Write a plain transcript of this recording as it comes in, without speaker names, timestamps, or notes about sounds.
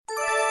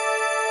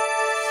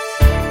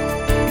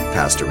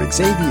Pastor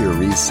Xavier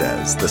Reese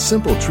says the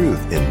simple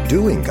truth in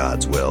doing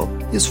God's will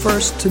is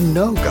first to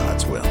know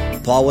God's will.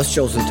 Paul was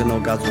chosen to know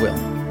God's will.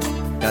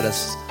 God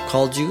has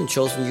called you and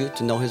chosen you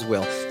to know His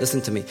will.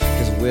 Listen to me.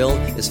 His will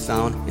is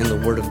found in the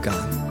Word of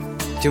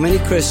God. Too many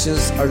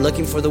Christians are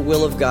looking for the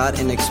will of God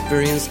in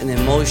experience and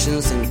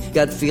emotions and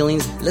gut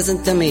feelings.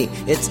 Listen to me.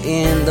 It's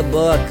in the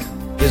book.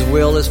 His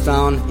will is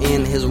found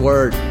in His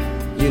Word.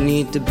 You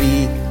need to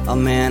be a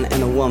man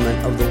and a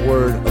woman of the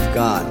Word of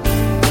God.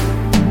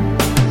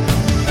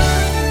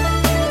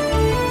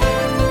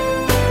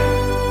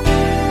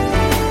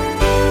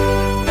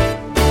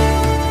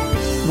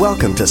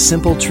 Welcome to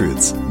Simple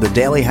Truths, the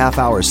daily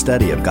half-hour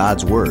study of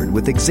God's Word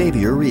with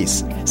Xavier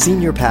Reese,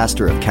 Senior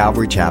Pastor of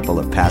Calvary Chapel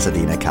of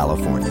Pasadena,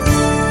 California.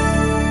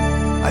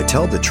 I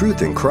tell the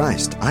truth in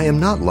Christ. I am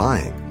not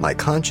lying. My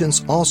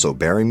conscience also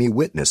bearing me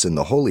witness in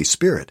the Holy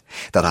Spirit,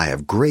 that I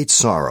have great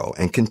sorrow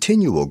and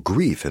continual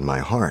grief in my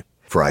heart.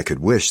 For I could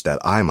wish that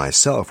I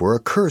myself were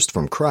accursed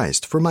from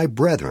Christ for my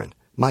brethren,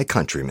 my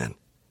countrymen.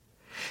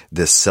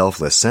 This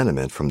selfless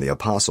sentiment from the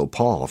Apostle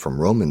Paul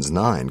from Romans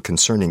 9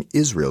 concerning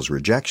Israel's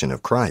rejection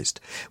of Christ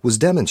was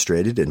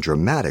demonstrated in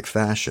dramatic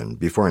fashion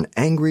before an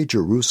angry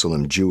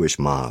Jerusalem Jewish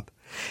mob.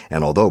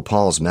 And although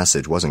Paul's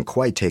message wasn't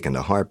quite taken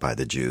to heart by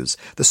the Jews,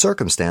 the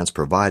circumstance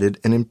provided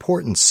an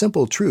important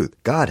simple truth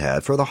God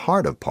had for the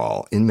heart of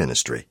Paul in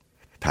ministry.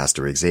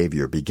 Pastor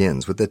Xavier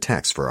begins with the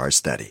text for our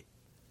study.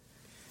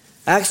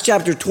 Acts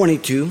chapter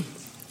 22,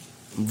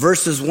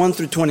 verses 1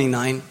 through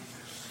 29.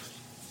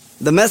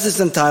 The message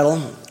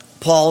entitled,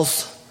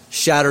 Paul's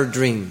Shattered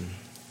Dream.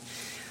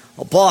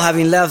 Well, Paul,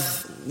 having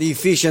left the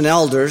Ephesian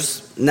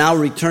elders, now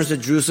returns to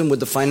Jerusalem with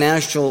the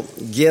financial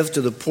gift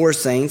to the poor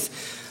saints,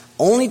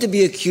 only to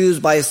be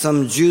accused by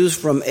some Jews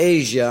from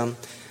Asia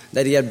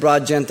that he had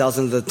brought Gentiles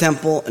into the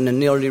temple, and it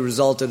nearly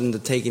resulted in the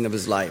taking of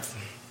his life.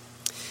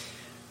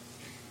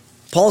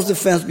 Paul's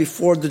defense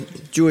before the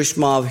Jewish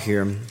mob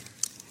here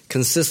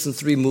consists in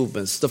three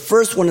movements. The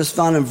first one is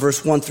found in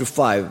verse 1 through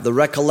 5, the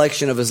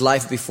recollection of his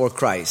life before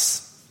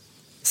Christ.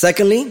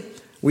 Secondly,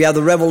 we have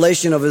the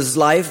revelation of his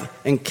life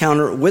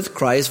encounter with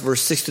Christ,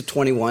 verse 6 to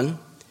 21.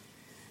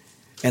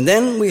 And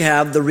then we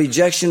have the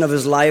rejection of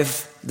his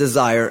life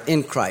desire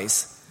in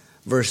Christ,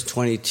 verse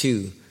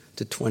 22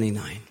 to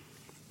 29.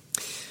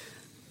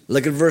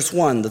 Look at verse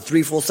 1. The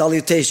threefold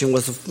salutation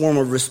was a form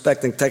of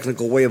respect and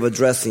technical way of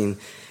addressing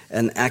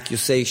an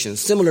accusation,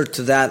 similar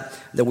to that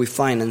we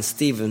find in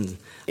Stephen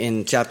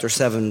in chapter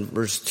 7,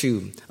 verse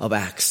 2 of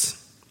Acts.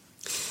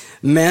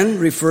 Men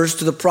refers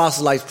to the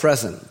proselytes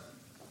present.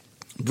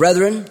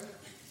 Brethren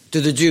to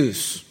the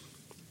Jews.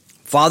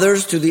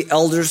 Fathers to the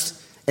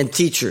elders and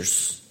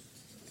teachers.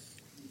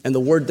 And the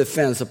word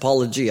defense,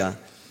 apologia,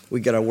 we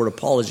get our word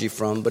apology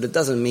from, but it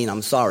doesn't mean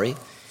I'm sorry.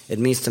 It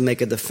means to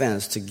make a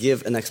defense, to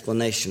give an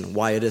explanation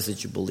why it is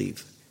that you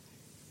believe.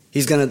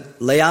 He's going to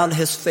lay out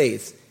his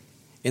faith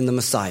in the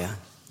Messiah,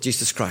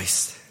 Jesus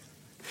Christ.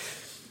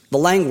 The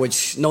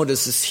language,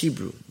 notice, is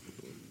Hebrew.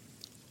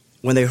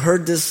 When they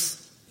heard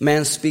this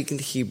man speak in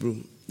Hebrew,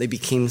 they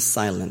became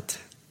silent.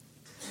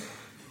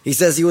 He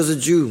says he was a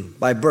Jew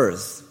by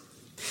birth.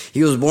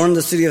 He was born in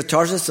the city of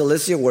Tarsus,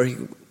 Cilicia, where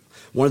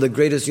one of the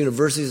greatest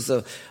universities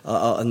in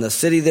the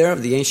city there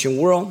of the ancient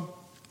world.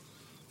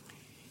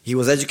 He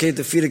was educated at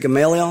the feet of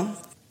Gamaliel,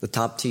 the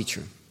top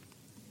teacher.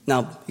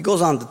 Now, he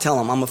goes on to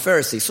tell him, I'm a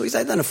Pharisee. So he's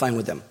identifying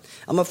with them.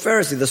 I'm a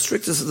Pharisee, the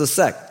strictest of the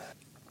sect.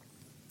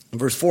 In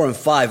verse 4 and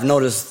 5,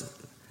 notice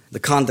the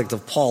conduct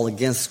of Paul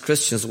against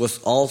Christians was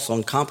also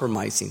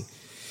uncompromising.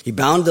 He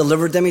bound,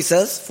 delivered them, he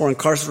says, for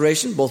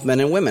incarceration, both men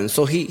and women.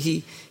 So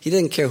he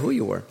didn't care who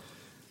you were.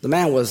 The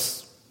man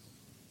was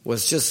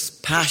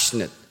just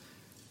passionate,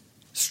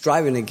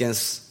 striving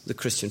against the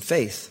Christian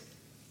faith.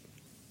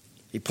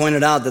 He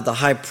pointed out that the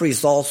high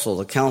priest also,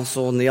 the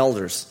council and the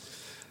elders,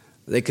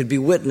 they could be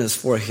witness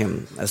for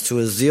him as to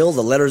his zeal,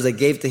 the letters they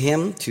gave to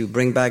him to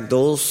bring back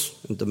those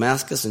in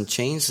Damascus in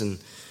chains and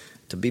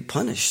to be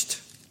punished.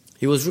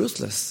 He was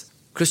ruthless.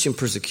 Christian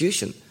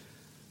persecution.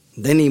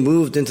 Then he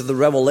moved into the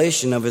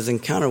revelation of his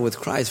encounter with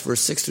Christ,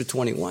 verse 6 through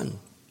 21.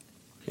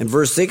 In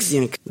verse 6,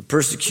 the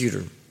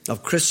persecutor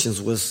of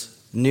Christians was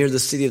near the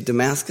city of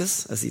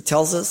Damascus, as he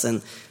tells us,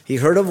 and he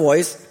heard a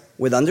voice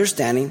with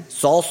understanding,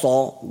 Saul,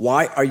 Saul,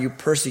 why are you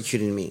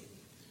persecuting me?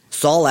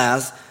 Saul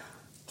asked,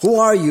 who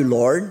are you,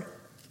 Lord?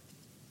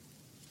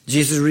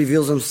 Jesus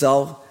reveals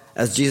himself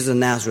as Jesus of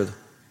Nazareth,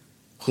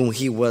 whom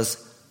he was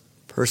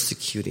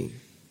persecuting.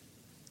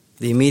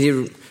 The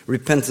immediate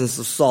repentance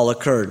of Saul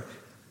occurred,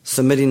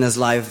 submitting his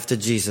life to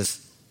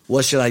Jesus.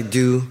 What should I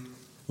do,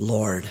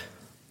 Lord?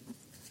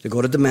 To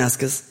go to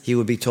Damascus, he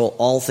would be told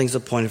all things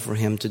appointed for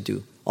him to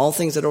do. All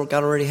things that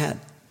God already had.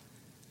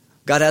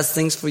 God has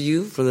things for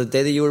you from the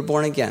day that you were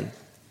born again.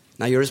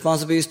 Now your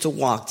responsibility is to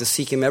walk, to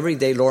seek him every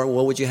day. Lord,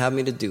 what would you have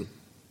me to do?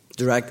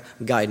 Direct,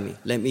 guide me,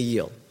 let me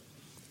yield.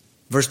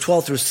 Verse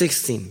 12 through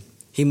 16,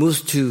 he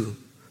moves to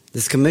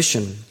this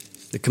commission.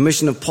 The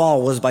commission of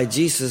Paul was by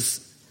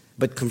Jesus,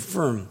 but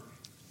confirmed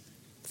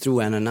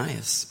through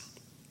Ananias.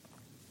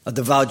 A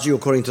devout Jew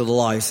according to the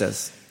law, he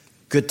says.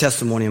 Good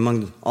testimony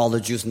among all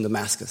the Jews in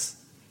Damascus.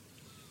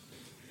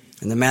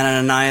 And the man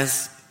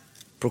Ananias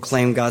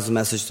proclaimed God's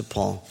message to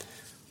Paul,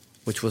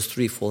 which was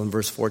threefold in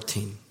verse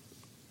 14.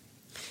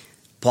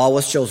 Paul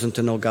was chosen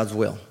to know God's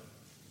will.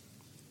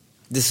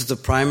 This is the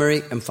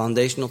primary and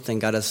foundational thing.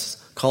 God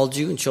has called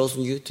you and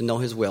chosen you to know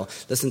His will.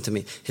 Listen to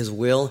me. His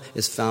will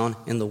is found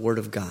in the Word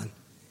of God.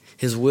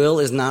 His will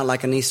is not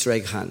like an Easter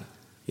egg hunt.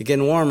 You're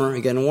getting warmer,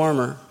 you're getting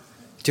warmer.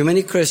 Too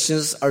many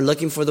Christians are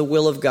looking for the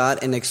will of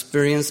God in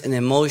experience and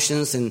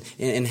emotions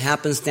and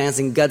happenstance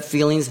and gut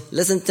feelings.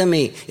 Listen to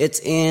me. It's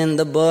in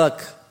the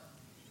book,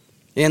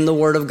 in the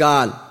Word of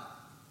God.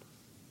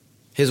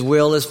 His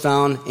will is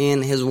found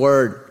in His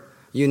Word.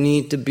 You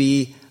need to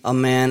be a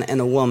man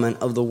and a woman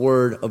of the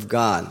Word of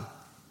God.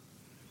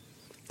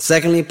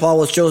 Secondly, Paul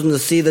was chosen to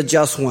see the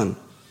just one.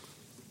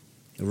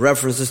 The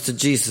references to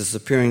Jesus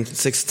appearing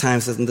 6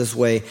 times in this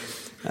way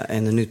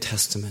in the New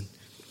Testament.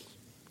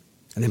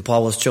 And then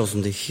Paul was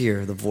chosen to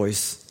hear the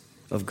voice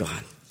of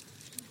God.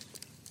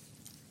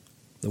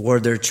 The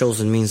word there,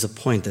 chosen, means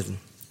appointed.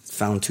 It's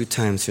found 2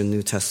 times here in the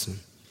New Testament.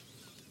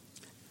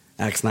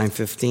 Acts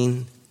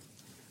 9:15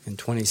 and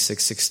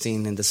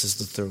 26:16, and this is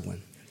the third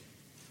one.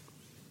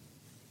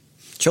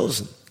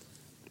 Chosen.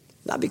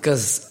 Not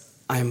because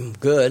I'm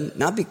good,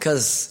 not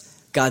because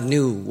God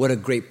knew what a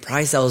great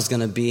price I was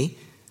going to be,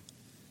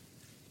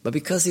 but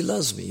because He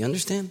loves me. You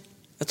understand?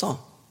 That's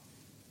all.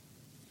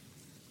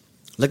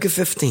 Look at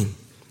 15.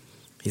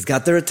 He's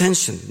got their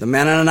attention. The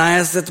man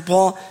Ananias said to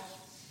Paul,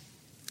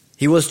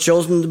 he was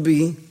chosen to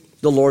be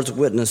the Lord's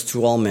witness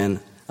to all men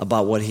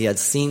about what he had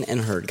seen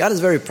and heard. God is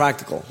very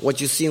practical, what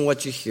you see and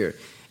what you hear.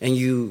 And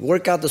you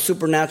work out the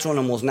supernatural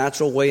in the most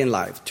natural way in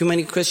life. Too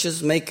many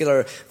Christians make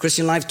our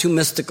Christian life too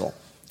mystical,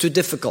 too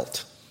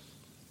difficult.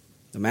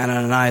 The man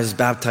Ananias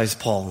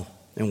baptized Paul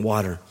in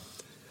water.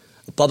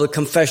 A public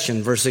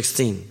confession, verse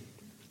 16.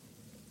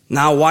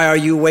 Now why are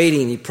you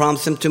waiting? He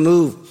prompts him to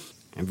move.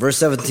 In verse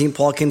 17,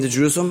 Paul came to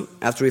Jerusalem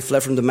after he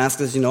fled from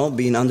Damascus,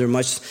 being under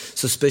much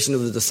suspicion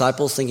of the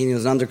disciples, thinking he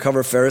was an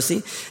undercover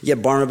Pharisee.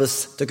 Yet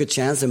Barnabas took a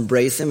chance,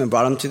 embraced him, and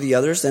brought him to the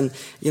others. And,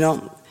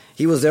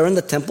 he was there in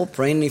the temple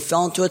praying, and he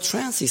fell into a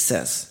trance, he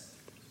says.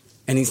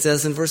 And he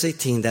says in verse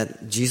 18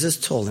 that Jesus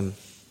told him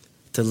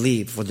to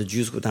leave, for the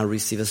Jews would not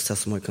receive his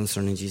testimony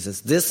concerning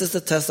Jesus. This is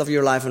the test of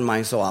your life and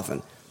mine so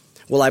often.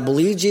 Will I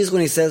believe Jesus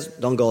when He says,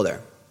 don't go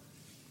there?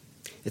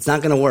 It's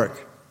not going to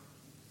work.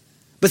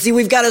 But see,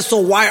 we've got it so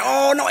wired.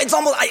 Oh no, it's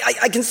almost,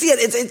 I can see it.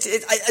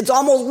 It's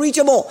almost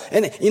reachable.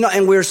 And,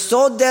 and we're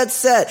so dead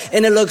set.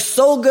 And it looks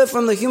so good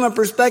from the human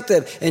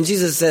perspective. And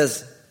Jesus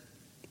says,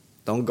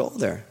 don't go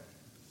there.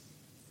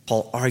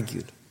 Paul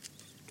argued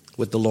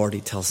with the Lord,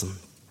 he tells him,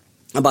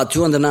 about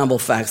 2 undeniable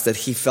facts that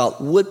he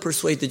felt would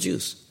persuade the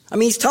Jews.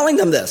 He's telling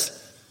them this.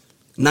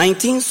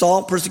 19,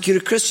 Saul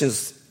persecuted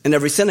Christians in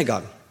every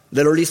synagogue.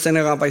 Literally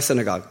synagogue by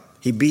synagogue.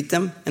 He beat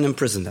them and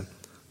imprisoned them.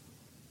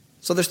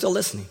 So they're still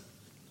listening.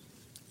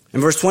 In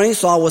verse 20,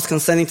 Saul was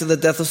consenting to the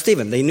death of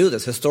Stephen. They knew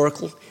this,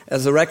 historical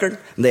as a record,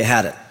 they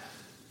had it.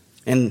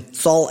 And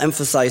Saul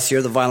emphasized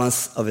here the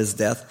violence of his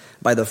death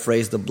by the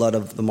phrase, the blood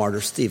of the martyr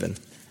Stephen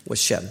was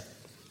shed.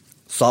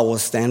 Saul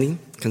was standing,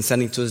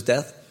 consenting to his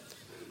death.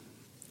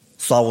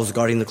 Saul was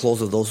guarding the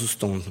clothes of those who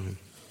stoned him.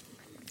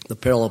 The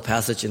parallel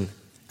passage in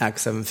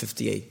Acts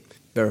 7:58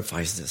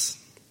 verifies this.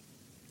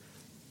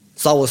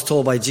 Saul was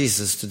told by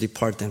Jesus to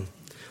depart then,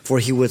 for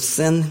He would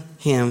send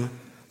him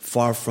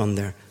far from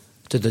there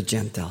to the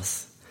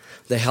Gentiles.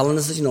 The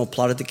Hellenists,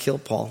 plotted to kill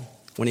Paul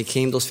when he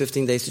came those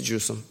 15 days to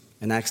Jerusalem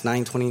in Acts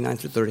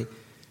 9:29-30.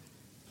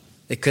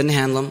 They couldn't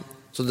handle him,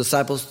 so the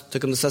disciples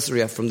took him to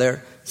Caesarea. From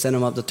there, sent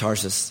him up to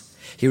Tarsus.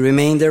 He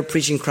remained there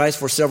preaching Christ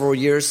for several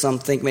years. Some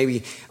think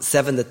maybe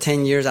 7 to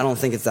 10 years. I don't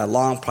think it's that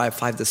long, probably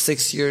 5 to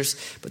 6 years,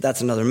 but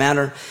that's another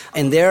matter.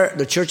 And there,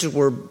 the churches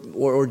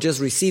were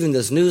just receiving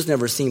this news,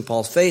 never seeing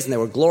Paul's face, and they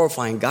were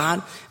glorifying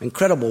God.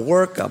 Incredible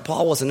work.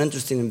 Paul wasn't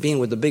interested in being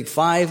with the big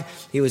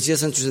 5. He was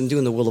just interested in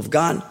doing the will of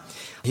God.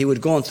 He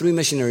would go on 3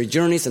 missionary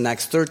journeys in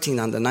Acts 13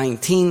 on the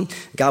 19.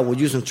 God would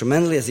use him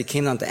tremendously as he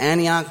came down to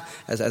Antioch,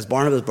 as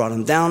Barnabas brought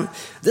him down.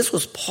 This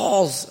was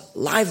Paul's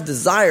life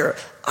desire.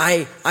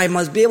 I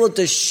must be able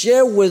to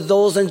share with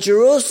those in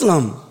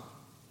Jerusalem.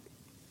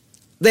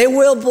 They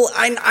will,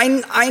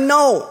 I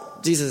know.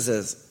 Jesus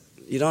says,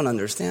 you don't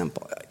understand,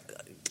 Paul.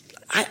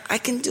 I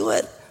can do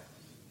it.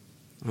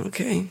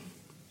 Okay.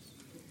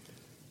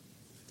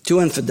 2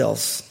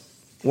 infidels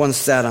once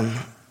sat on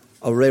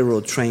a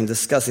railroad train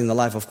discussing the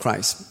life of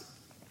Christ.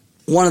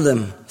 One of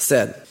them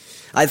said,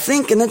 I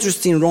think an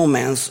interesting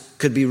romance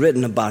could be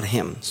written about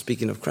him,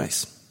 speaking of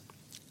Christ.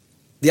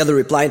 The other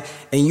replied,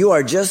 and you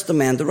are just the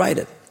man to write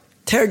it.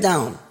 Tear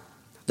down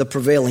the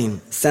prevailing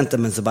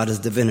sentiments about his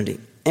divinity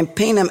and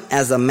paint him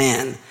as a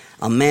man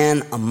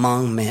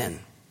among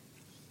men.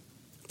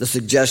 The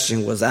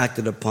suggestion was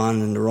acted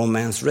upon in the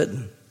romance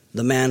written.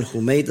 The man who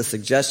made the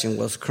suggestion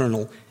was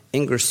Colonel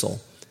Ingersoll,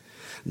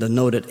 the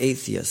noted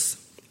atheist.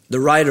 The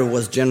writer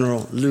was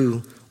General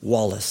Lew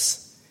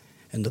Wallace,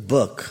 and the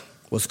book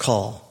was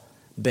called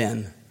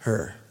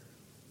Ben-Hur.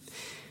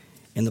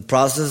 In the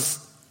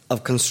process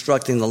of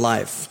constructing the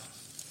life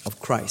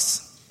of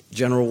Christ,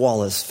 General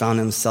Wallace found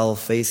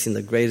himself facing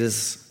the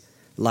greatest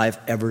life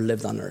ever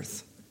lived on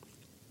earth.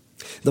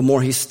 The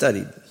more he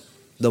studied,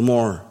 the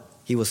more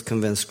he was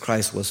convinced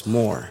Christ was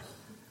more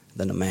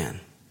than a man.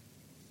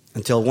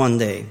 Until one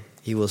day,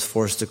 he was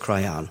forced to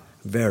cry out,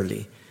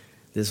 "Verily,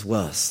 this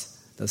was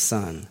the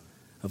Son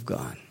of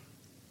God."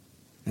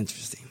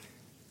 Interesting.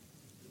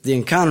 The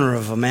encounter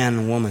of a man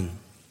and woman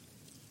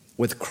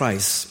with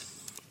Christ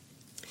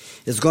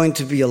is going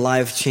to be a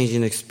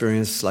life-changing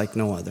experience like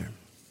no other.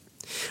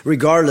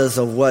 Regardless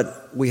of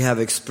what we have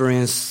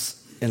experienced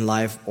in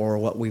life or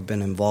what we've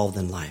been involved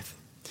in life.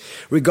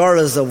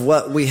 Regardless of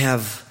what we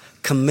have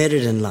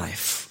committed in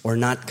life or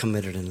not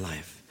committed in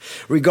life.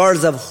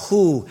 Regardless of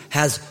who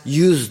has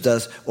used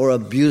us or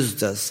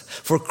abused us.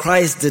 For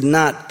Christ did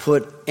not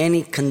put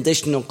any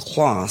conditional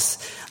clause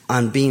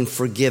on being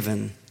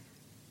forgiven,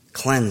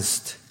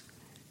 cleansed,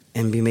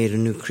 and be made a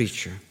new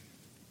creature.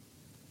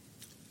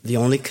 The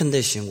only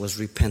condition was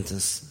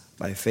repentance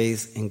by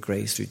faith and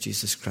grace through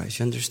Jesus Christ.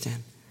 You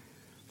understand?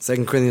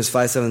 2 Corinthians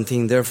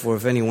 5:17, therefore,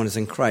 if anyone is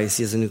in Christ,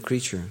 he is a new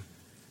creature.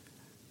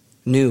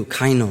 New,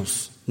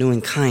 kainos, new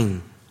in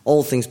kind.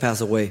 Old things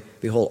pass away.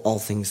 Behold, all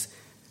things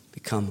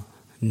become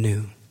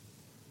new.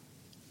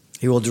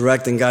 He will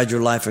direct and guide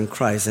your life in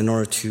Christ in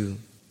order to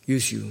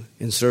use you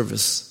in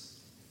service.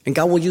 And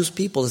God will use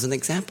people as an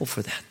example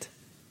for that.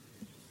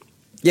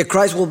 Yet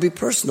Christ will be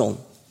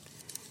personal.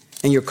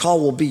 And your call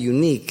will be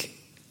unique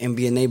and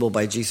be enabled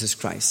by Jesus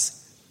Christ.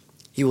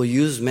 He will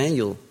use men.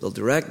 They'll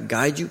direct,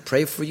 guide you,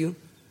 pray for you,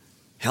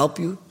 help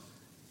you.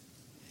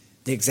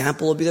 The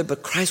example will be there,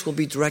 but Christ will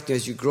be directing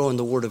as you grow in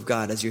the Word of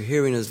God, as you're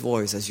hearing His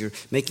voice, as you're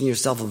making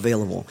yourself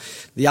available.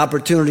 The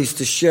opportunities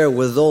to share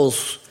with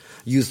those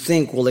you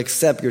think will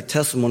accept your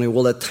testimony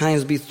will at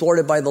times be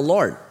thwarted by the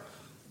Lord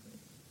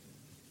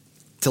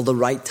till the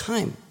right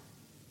time.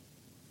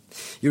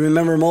 You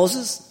remember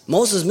Moses?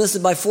 Moses missed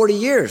it by 40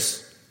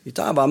 years. You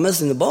talk about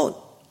missing the boat.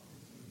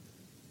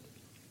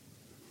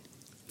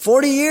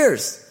 40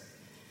 years.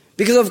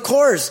 Because of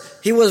course,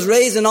 he was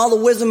raised in all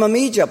the wisdom of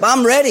Egypt.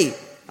 I'm ready.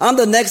 I'm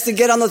the next to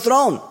get on the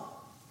throne.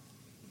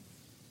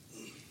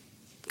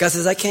 God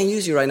says, I can't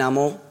use you right now,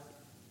 Mo.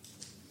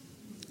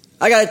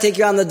 I got to take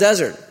you out in the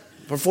desert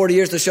for 40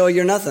 years to show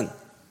you're nothing.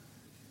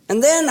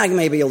 And then I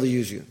may be able to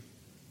use you.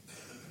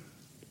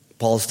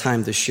 Paul's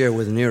time to share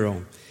with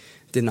Nero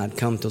did not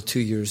come till 2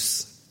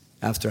 years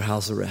after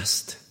house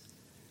arrest.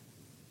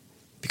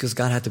 Because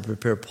God had to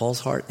prepare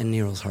Paul's heart and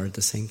Nero's heart at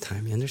the same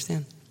time. You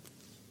understand?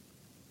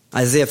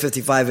 Isaiah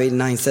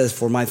 55:8-9 says,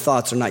 for my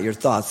thoughts are not your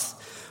thoughts,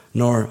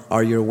 nor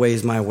are your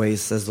ways my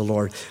ways, says the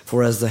Lord.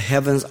 For as the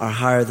heavens are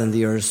higher than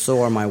the earth,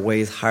 so are my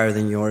ways higher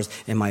than yours,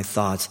 and my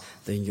thoughts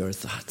than your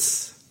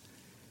thoughts.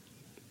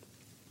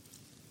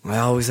 I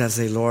always have to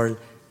say, Lord,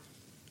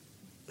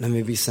 let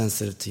me be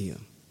sensitive to you.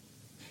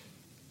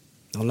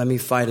 Don't let me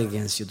fight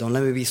against you. Don't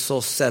let me be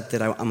so set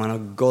that I'm going to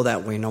go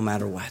that way no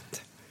matter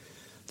what.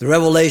 The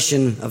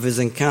revelation of his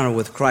encounter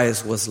with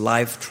Christ was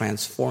life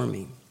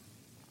transforming.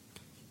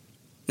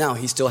 Now,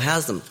 he still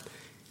has them.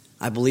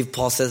 I believe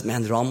Paul says,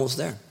 man, they're almost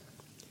there.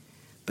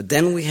 But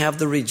then we have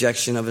the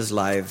rejection of his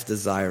life,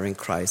 desire in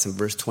Christ in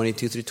verse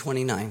 22 through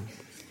 29.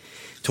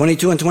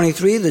 22 and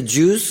 23, the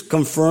Jews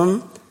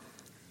confirm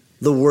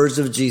the words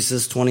of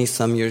Jesus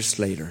 20-some years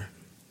later.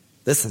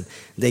 Listen,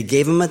 they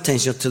gave him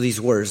attention to these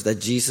words that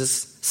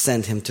Jesus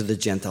sent him to the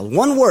Gentiles.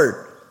 One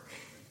word.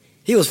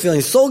 He was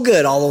feeling so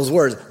good, all those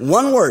words.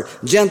 One word,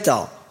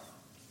 Gentile.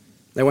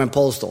 They went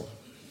postal.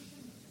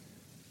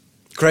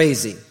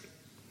 Crazy.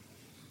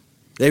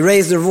 They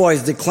raised their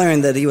voice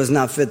declaring that he was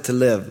not fit to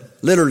live.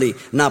 Literally,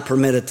 not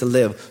permitted to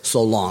live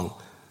so long.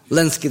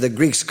 Lenski, the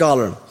Greek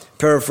scholar,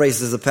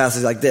 paraphrases the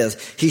passage like this.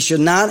 He should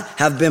not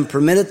have been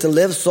permitted to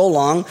live so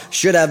long,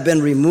 should have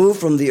been removed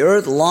from the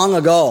earth long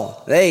ago.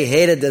 They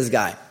hated this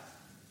guy.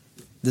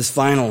 This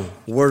final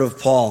word of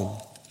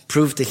Paul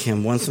proved to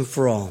him once and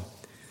for all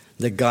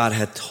that God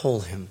had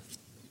told him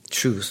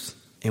truth.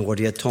 And what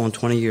he had told him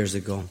 20 years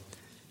ago,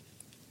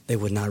 they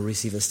would not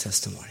receive his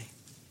testimony.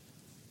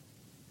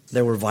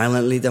 They were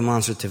violently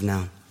demonstrative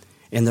now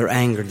in their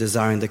anger,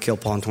 desiring to kill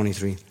Paul in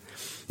 23.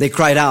 They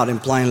cried out,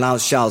 implying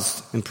loud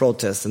shouts in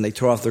protest, and they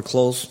tore off their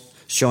clothes,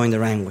 showing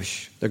their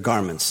anguish, their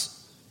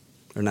garments.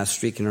 They're not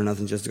streaking or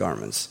nothing, just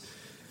garments.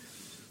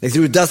 They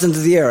threw dust into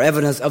the air,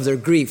 evidence of their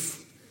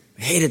grief.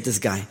 They hated this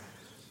guy.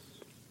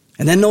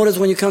 And then notice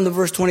when you come to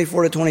verse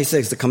 24 to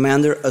 26, the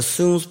commander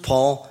assumes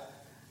Paul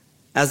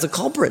as the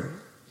culprit.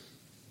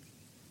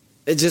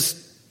 It's just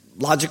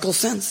logical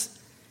sense.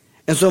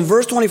 And so in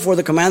verse 24,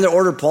 the commander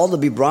ordered Paul to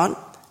be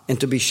brought and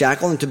to be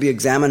shackled and to be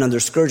examined under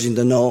scourging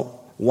to know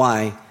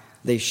why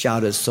they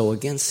shouted so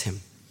against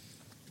him.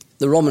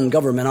 The Roman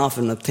government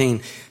often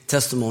obtained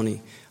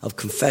testimony of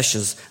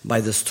confessions by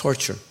this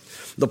torture.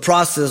 The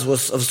process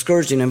of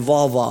scourging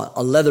involved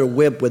a leather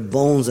whip with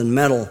bones and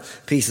metal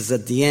pieces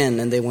at the end.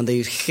 And when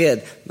they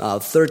hit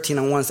 13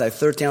 on one side,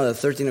 13 on the other,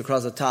 13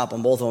 across the top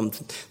on both of them,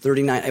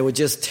 39, it would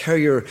just tear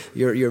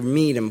your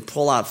meat and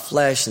pull out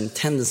flesh and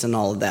tendons and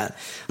all of that.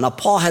 Now,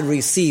 Paul had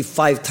received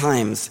 5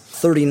 times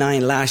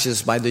 39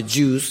 lashes by the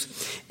Jews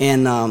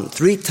and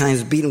 3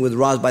 times beaten with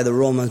rods by the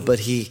Romans, but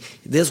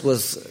this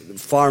was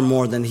far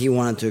more than he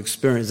wanted to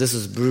experience. This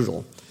is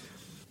brutal.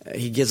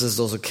 He gives us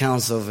those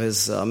accounts of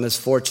his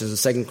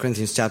misfortunes in 2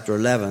 Corinthians chapter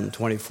 11,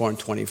 24 and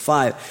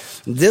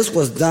 25. This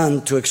was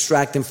done to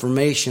extract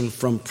information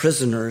from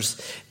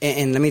prisoners.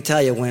 And let me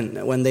tell you,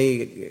 when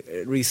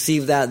they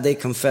received that, they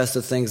confessed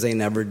to things they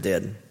never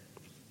did.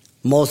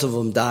 Most of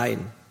them died.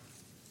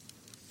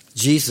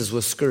 Jesus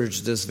was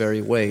scourged this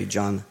very way,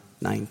 John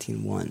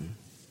 19:1.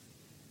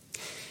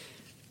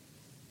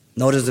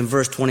 Notice in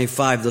verse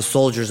 25, the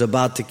soldiers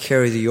about to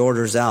carry the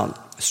orders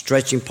out,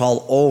 stretching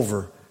Paul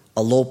over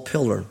a low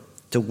pillar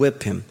to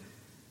whip him,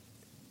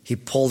 he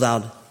pulled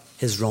out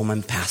his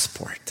Roman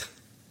passport.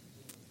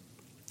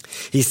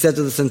 He said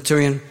to the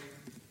centurion,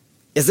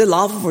 "Is it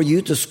lawful for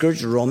you to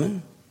scourge a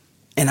Roman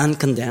and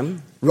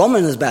uncondemned?"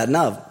 Roman is bad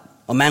enough,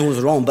 a man who's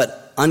Roman,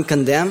 but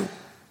uncondemned,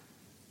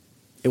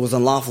 it was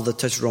unlawful to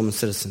touch a Roman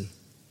citizen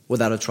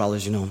without a trial,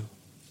 as you know.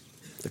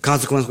 The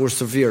consequences were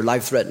severe,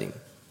 life-threatening.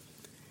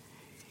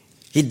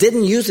 He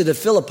didn't use it at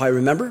Philippi,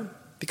 remember?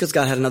 Because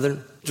God had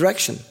another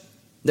direction.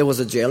 There was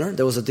a jailer,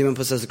 there was a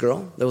demon-possessed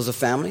girl, there was a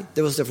family,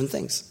 there was different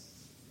things.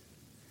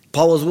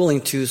 Paul was willing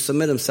to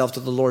submit himself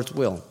to the Lord's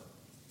will,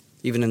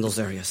 even in those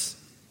areas.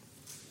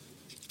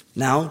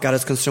 Now, God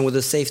is concerned with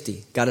his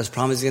safety. God has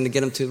promised he's going to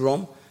get him to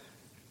Rome.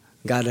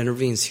 God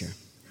intervenes here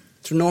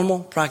through normal,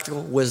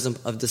 practical wisdom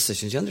of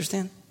decisions. You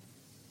understand?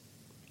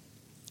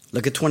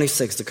 Look at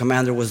 26. The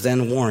commander was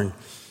then warned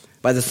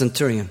by the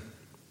centurion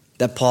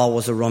that Paul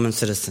was a Roman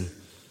citizen.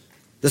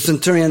 The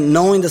centurion,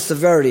 knowing the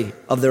severity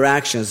of their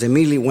actions,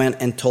 immediately went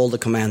and told the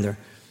commander.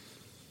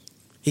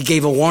 He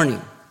gave a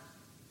warning.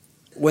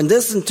 When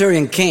this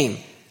centurion came,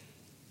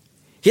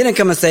 he didn't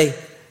come and say,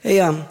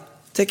 "Hey,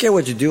 take care of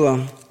what you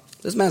do.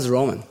 This man's a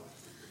Roman."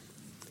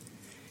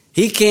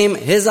 He came,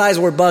 his eyes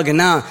were bugging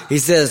now. He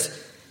says,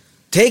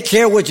 "Take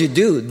care of what you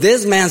do.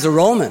 This man's a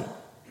Roman."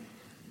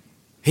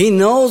 He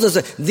knows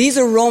this. These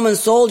are Roman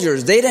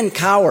soldiers. They didn't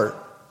cower.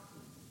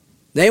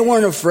 They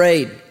weren't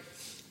afraid.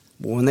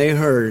 But when they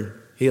heard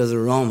he was a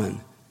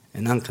Roman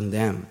and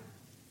uncondemned,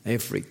 they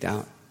freaked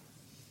out.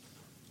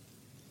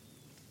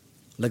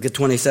 Look at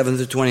 27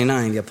 to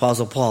 29. The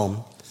Apostle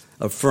Paul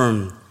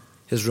affirmed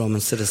his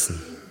Roman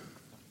citizen.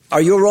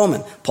 "Are you a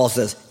Roman?" Paul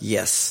says,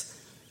 "Yes."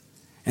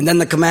 And then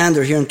the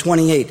commander here in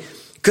 28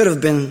 could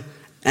have been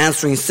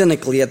answering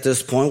cynically at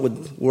this point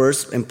with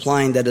words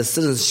implying that his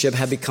citizenship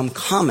had become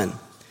common.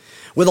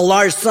 "With a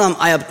large sum,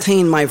 I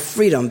obtained my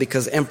freedom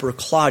because Emperor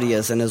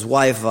Claudius and his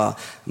wife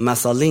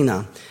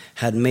Messalina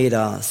had made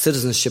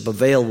citizenship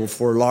available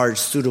for large,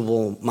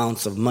 suitable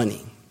amounts of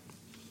money.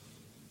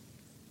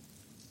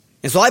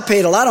 And so I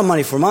paid a lot of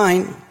money for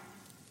mine."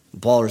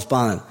 Paul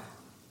responded,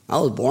 "I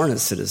was born a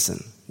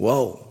citizen."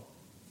 Whoa.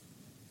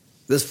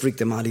 This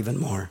freaked him out even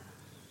more.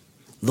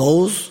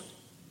 Those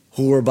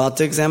who were about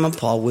to examine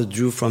Paul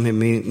withdrew from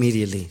him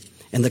immediately.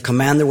 And the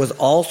commander was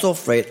also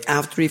afraid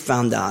after he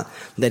found out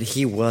that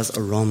he was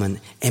a Roman,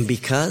 and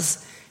because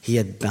he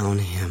had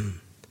bound him.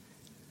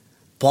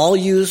 Paul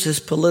used his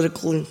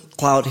political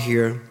clout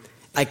here.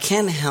 I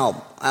can't help,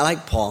 I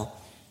like Paul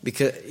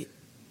because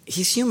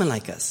he's human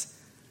like us.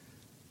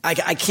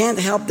 I can't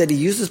help that he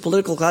used his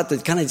political clout to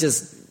kind of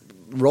just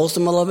roast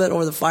him a little bit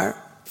over the fire,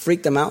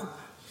 freak them out.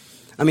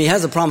 I mean, he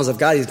has a promise of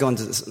God. He's going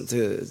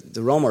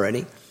to Rome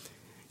already.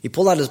 He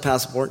pulled out his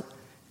passport,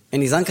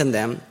 and he's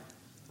uncondemned.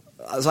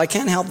 So I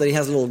can't help that he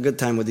has a little good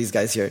time with these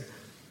guys here.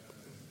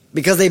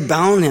 Because they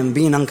bound him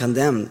being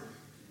uncondemned,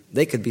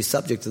 they could be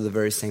subject to the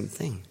very same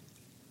thing.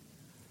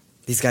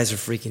 These guys are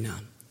freaking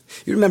out.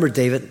 You remember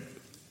David?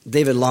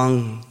 David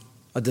longed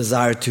a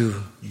desire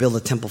to build a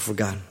temple for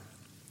God.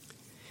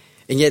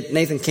 And yet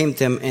Nathan came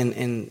to him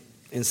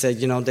and said,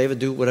 "David,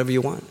 do whatever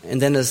you want."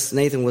 And then as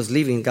Nathan was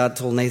leaving, God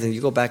told Nathan,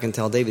 "You go back and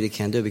tell David he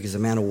can't do it because he's a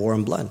man of war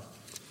and blood.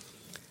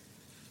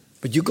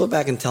 But you go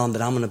back and tell him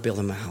that I'm going to build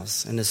him a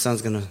house and his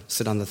son's going to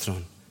sit on the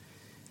throne."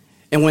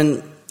 And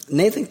when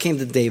Nathan came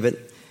to David,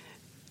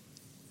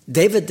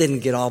 David didn't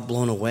get all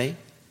blown away.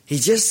 He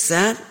just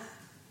sat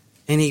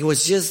and he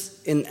was just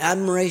in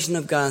admiration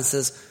of God and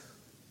says,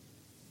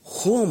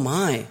 "Who am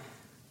I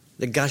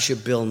that God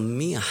should build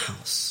me a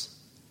house?"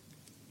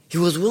 He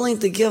was willing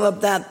to give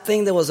up that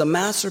thing that was a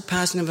master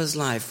passion of his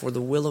life for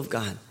the will of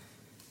God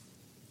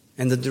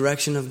and the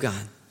direction of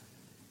God.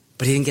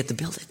 But he didn't get to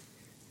build it.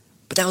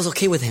 But that was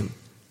okay with him.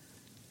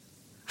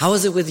 How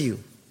is it with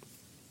you?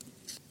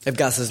 If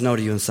God says no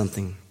to you in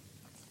something,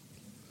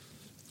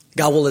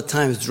 God will at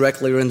times,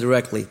 directly or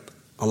indirectly,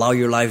 allow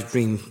your life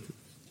dream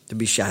to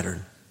be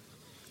shattered.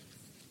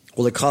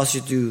 Will it cause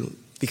you to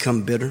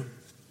become bitter,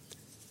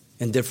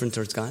 indifferent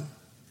towards God?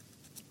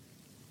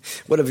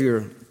 What if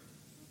your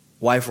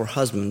wife or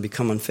husband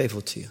become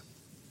unfaithful to you?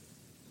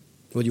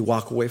 Will you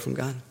walk away from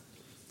God?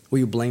 Will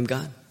you blame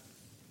God?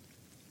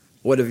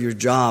 What if your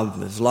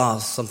job is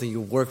lost, something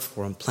you worked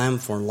for and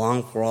planned for and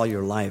longed for all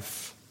your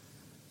life?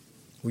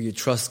 Will you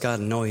trust God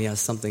and know He has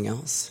something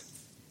else?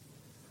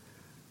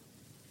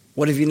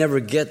 What if you never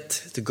get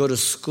to go to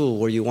school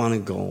where you want to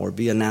go or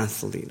be an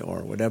athlete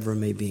or whatever it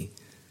may be?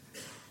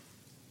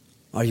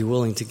 Are you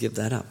willing to give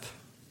that up?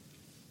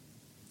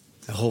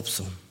 I hope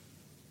so.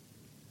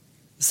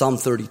 Psalm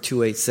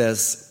 32:8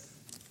 says,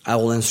 I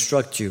will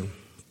instruct you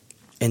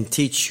and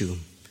teach you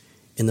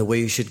in the way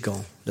you should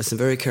go. Listen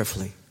very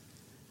carefully.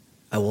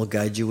 I will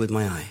guide you with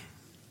my eye.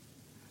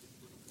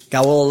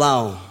 God will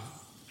allow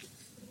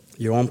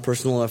your own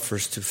personal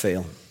efforts to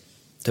fail,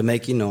 to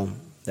make you know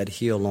that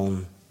He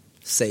alone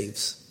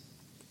saves,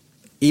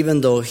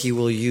 even though He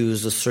will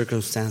use the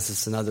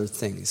circumstances and other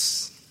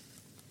things.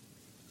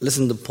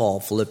 Listen to Paul,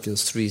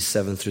 Philippians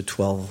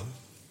 3:7-12.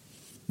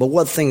 But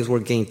what things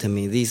were gained to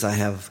me, these I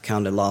have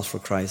counted loss for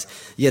Christ.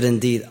 Yet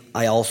indeed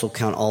I also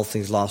count all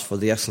things lost for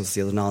the excellency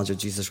of the knowledge of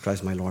Jesus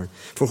Christ my Lord,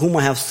 for whom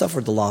I have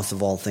suffered the loss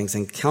of all things,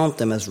 and count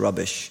them as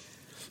rubbish,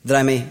 that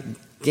I may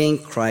gain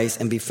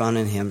Christ and be found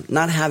in Him,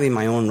 not having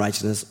my own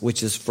righteousness,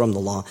 which is from the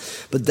law,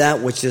 but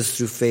that which is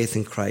through faith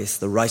in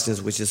Christ, the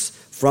righteousness which is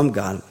from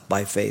God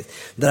by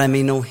faith, that I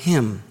may know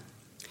Him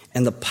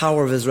and the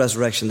power of His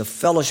resurrection, the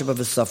fellowship of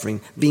His suffering,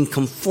 being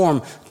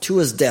conformed to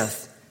His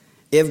death,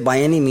 if by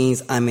any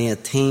means I may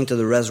attain to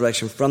the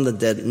resurrection from the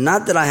dead.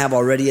 Not that I have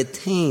already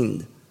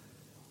attained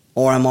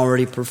or am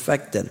already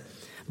perfected,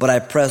 but I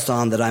press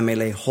on that I may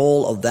lay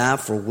hold of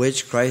that for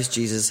which Christ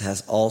Jesus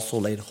has also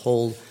laid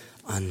hold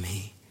on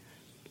me.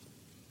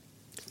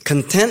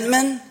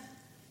 Contentment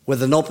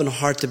with an open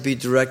heart to be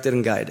directed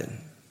and guided,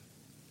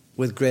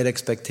 with great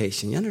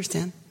expectation. You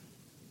understand?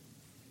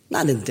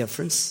 Not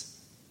indifference.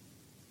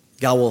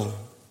 God will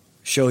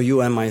show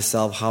you and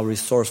myself how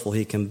resourceful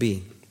He can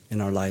be in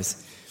our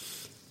lives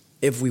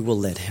if we will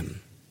let Him.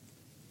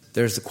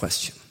 There's the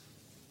question.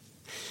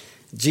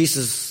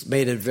 Jesus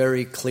made it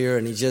very clear,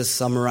 and He just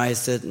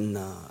summarized it in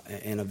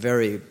a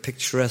very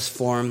picturesque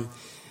form,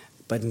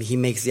 but He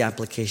makes the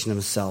application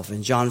Himself.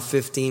 In John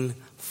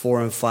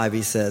 15:4-5,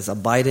 He says,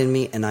 abide in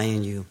me and I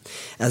in you,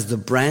 as the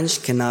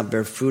branch cannot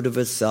bear fruit of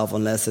itself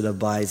unless it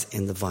abides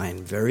in the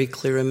vine. Very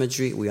clear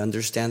imagery. We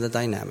understand the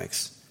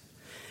dynamics.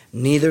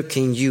 Neither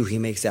can you, He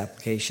makes the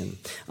application,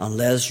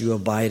 unless you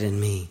abide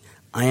in me.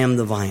 I am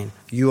the vine,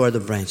 you are the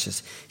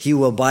branches. He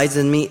who abides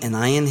in me and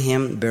I in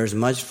him bears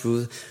much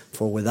fruit,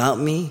 for without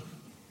me,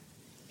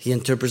 He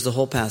interprets the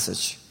whole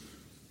passage,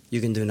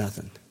 you can do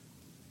nothing.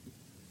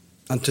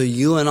 Until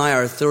you and I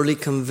are thoroughly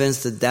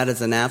convinced that that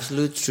is an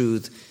absolute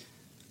truth,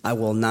 I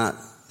will not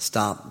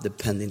stop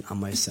depending on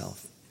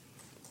myself.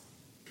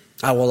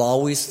 I will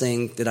always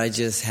think that I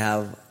just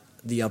have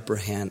the upper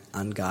hand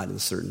on God in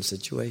certain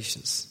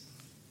situations.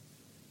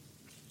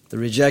 The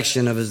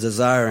rejection of His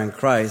desire in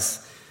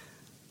Christ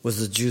was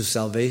the Jew's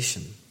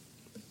salvation.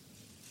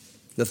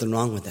 Nothing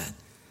wrong with that.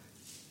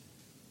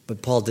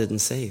 But Paul didn't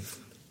save.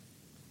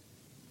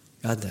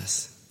 God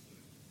does.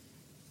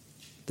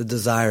 The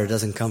desire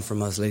doesn't come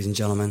from us, ladies and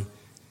gentlemen.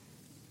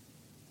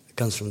 It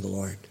comes from the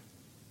Lord.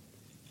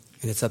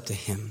 And it's up to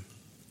Him.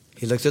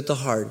 He looks at the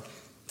heart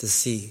to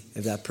see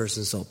if that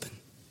person's open.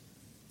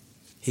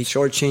 He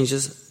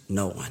shortchanges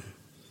no one.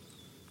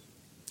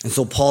 And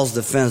so Paul's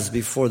defense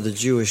before the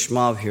Jewish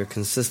mob here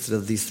consisted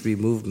of these three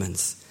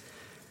movements: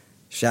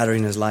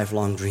 shattering his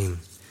lifelong dream.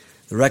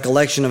 The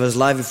recollection of his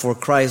life before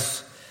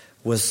Christ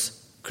was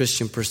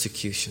Christian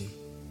persecution.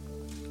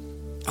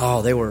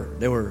 Oh, they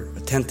were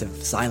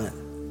attentive,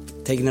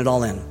 silent, taking it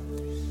all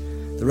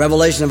in. The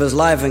revelation of his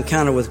life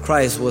encounter with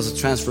Christ was a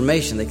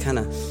transformation. They kind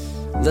of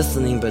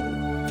listening but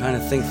trying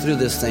to think through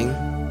this thing.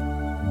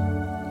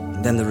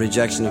 And then the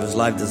rejection of his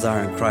life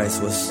desire in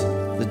Christ was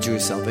the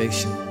Jewish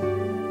salvation.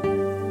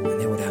 And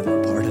they would have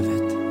no part of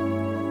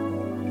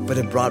it. But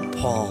it brought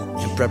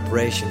Paul in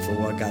preparation for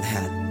what God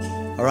had.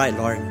 All right,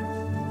 Lord,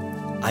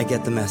 I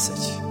get the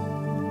message.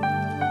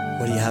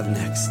 What do you have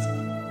next?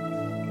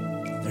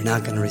 They're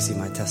not going to receive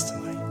my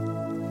testimony.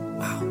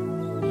 Wow.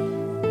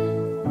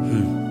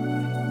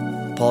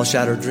 Paul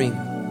shattered a dream.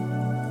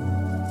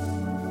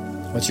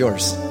 What's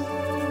yours?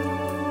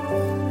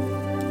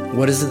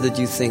 What is it that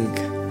you think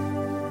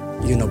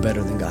you know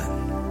better than God?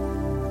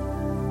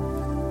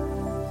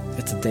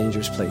 It's a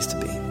dangerous place to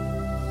be.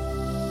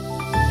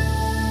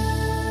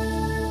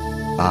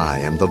 I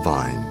am the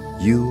vine,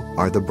 you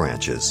are the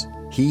branches.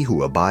 He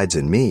who abides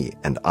in me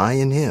and I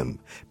in him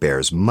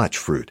bears much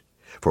fruit,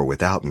 for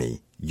without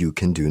me you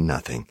can do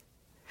nothing.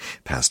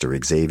 Pastor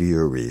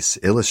Xavier Reese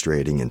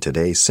illustrating in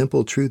today's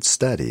Simple Truth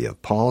study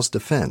of Paul's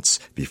defense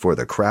before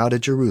the crowd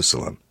at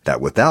Jerusalem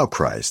that without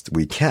Christ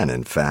we can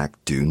in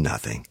fact do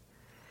nothing.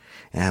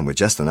 And with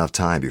just enough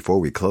time before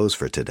we close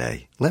for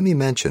today, let me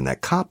mention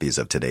that copies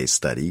of today's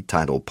study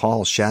titled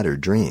Paul's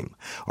Shattered Dream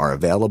are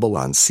available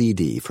on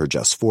CD for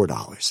just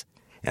 $4.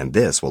 And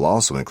this will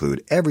also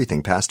include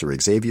everything Pastor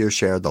Xavier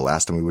shared the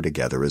last time we were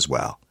together as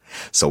well.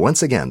 So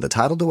once again, the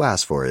title to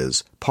ask for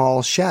is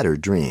Paul's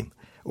Shattered Dream,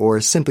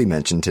 or simply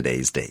mention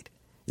today's date.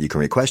 You can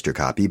request your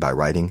copy by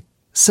writing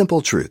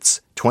Simple Truths,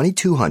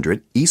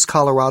 2200 East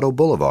Colorado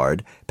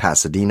Boulevard,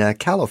 Pasadena,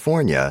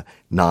 California,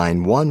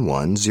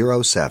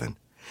 91107.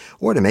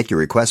 Or to make your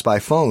request by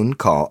phone,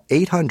 call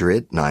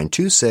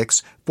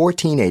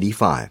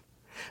 800-926-1485.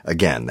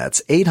 Again,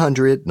 that's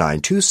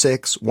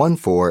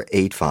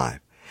 800-926-1485.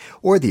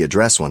 Or the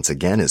address once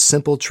again is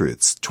Simple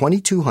Truths,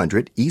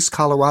 2200 East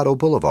Colorado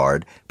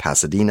Boulevard,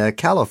 Pasadena,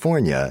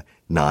 California,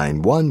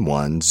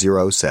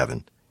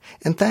 91107.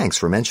 And thanks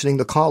for mentioning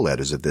the call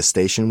letters of this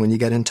station when you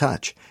get in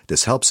touch.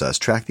 This helps us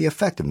track the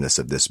effectiveness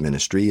of this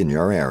ministry in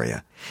your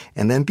area.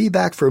 And then be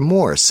back for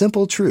more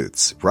Simple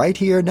Truths right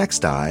here next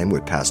time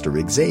with Pastor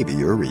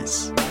Xavier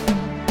Reese.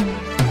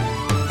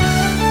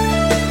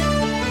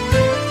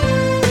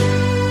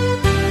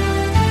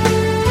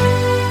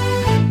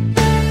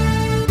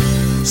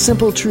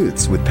 Simple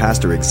Truths with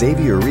Pastor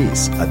Xavier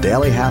Reese, a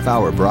daily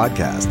half-hour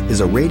broadcast,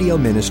 is a radio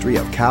ministry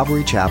of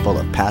Calvary Chapel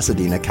of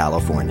Pasadena,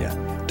 California.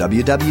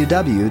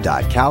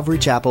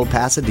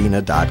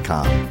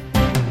 www.calvarychapelpasadena.com.